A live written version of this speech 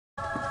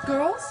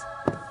Girls?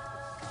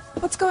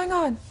 What's going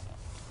on?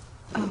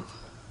 Oh,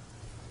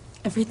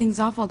 everything's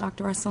awful,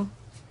 Dr. Russell.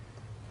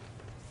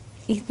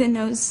 Ethan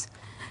knows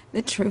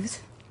the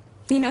truth.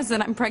 He knows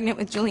that I'm pregnant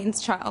with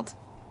Julian's child.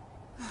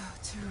 Oh,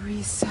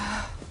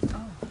 Theresa.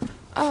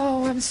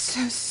 Oh, I'm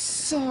so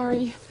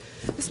sorry.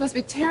 This must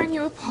be tearing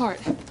you apart.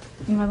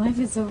 My life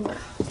is over.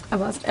 I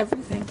lost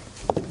everything.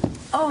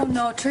 Oh,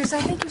 no, Theresa,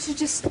 I think you should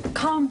just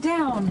calm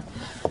down.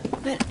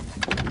 But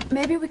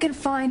maybe we can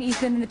find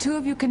Ethan and the two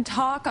of you can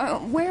talk.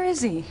 Where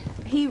is he?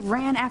 He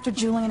ran after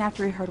Julian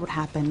after he heard what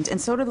happened,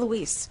 and so did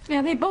Luis.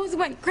 Yeah, they both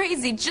went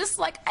crazy, just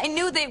like I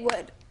knew they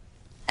would.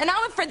 And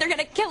I'm afraid they're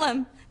gonna kill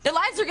him. Their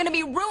lives are gonna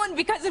be ruined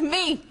because of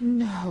me.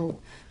 No.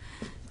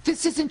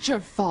 This isn't your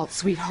fault,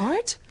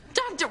 sweetheart.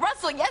 Dr.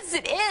 Russell, yes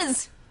it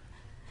is.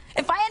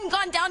 If I hadn't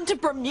gone down to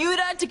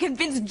Bermuda to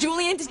convince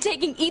Julian to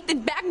taking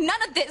Ethan back,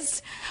 none of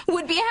this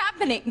would be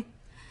happening.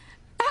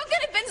 How could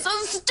it have been so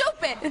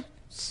stupid?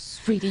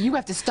 Sweetie, you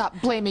have to stop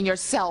blaming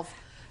yourself.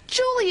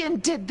 Julian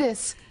did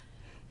this.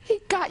 He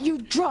got you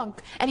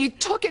drunk, and he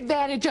took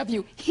advantage of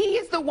you. He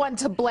is the one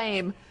to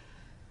blame.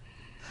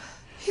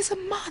 He's a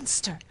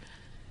monster.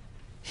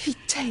 He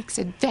takes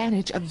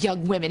advantage of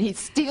young women. He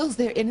steals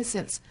their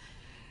innocence.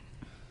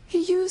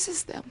 He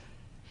uses them,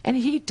 and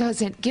he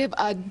doesn't give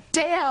a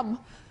damn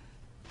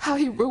how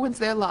he ruins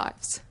their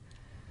lives.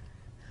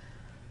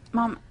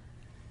 Mom,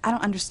 I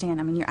don't understand.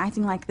 I mean, you're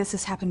acting like this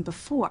has happened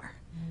before.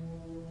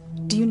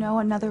 Do you know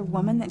another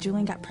woman that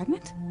Julian got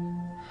pregnant?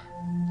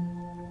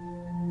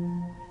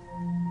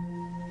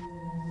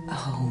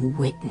 Oh,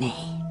 Whitney,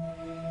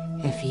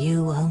 if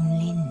you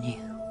only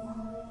knew.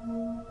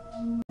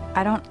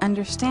 I don't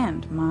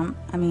understand, Mom.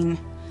 I mean,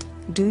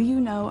 do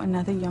you know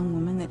another young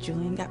woman that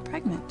Julian got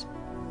pregnant?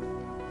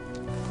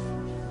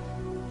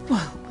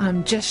 Well,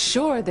 I'm just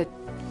sure that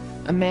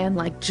a man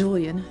like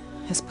Julian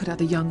has put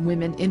other young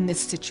women in this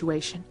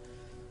situation.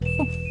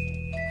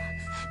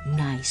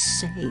 Nice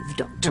save,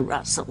 Dr.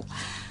 Russell.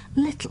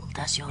 Little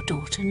does your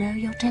daughter know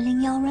you're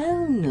telling your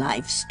own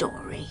life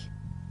story.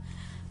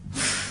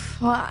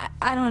 Well,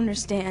 I don't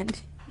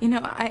understand. You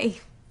know, I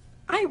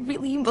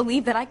really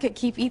believe that I could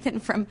keep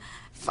Ethan from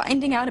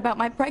finding out about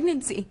my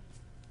pregnancy.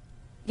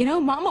 You know,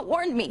 Mama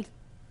warned me.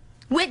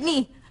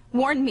 Whitney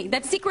warned me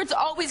that secrets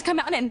always come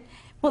out, and,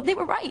 well, they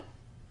were right.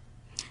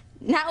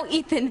 Now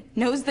Ethan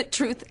knows the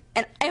truth,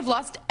 and I've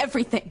lost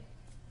everything.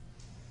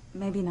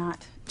 Maybe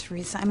not,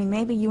 Theresa. I mean,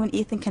 maybe you and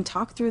Ethan can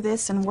talk through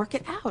this and work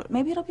it out.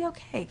 Maybe it'll be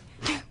okay.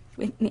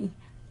 Whitney,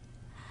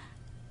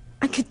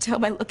 I could tell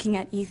by looking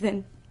at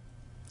Ethan.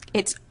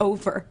 It's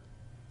over.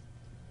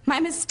 My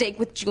mistake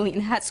with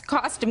Julian has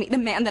cost me the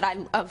man that I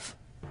love.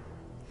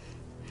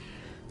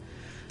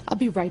 I'll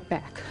be right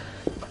back.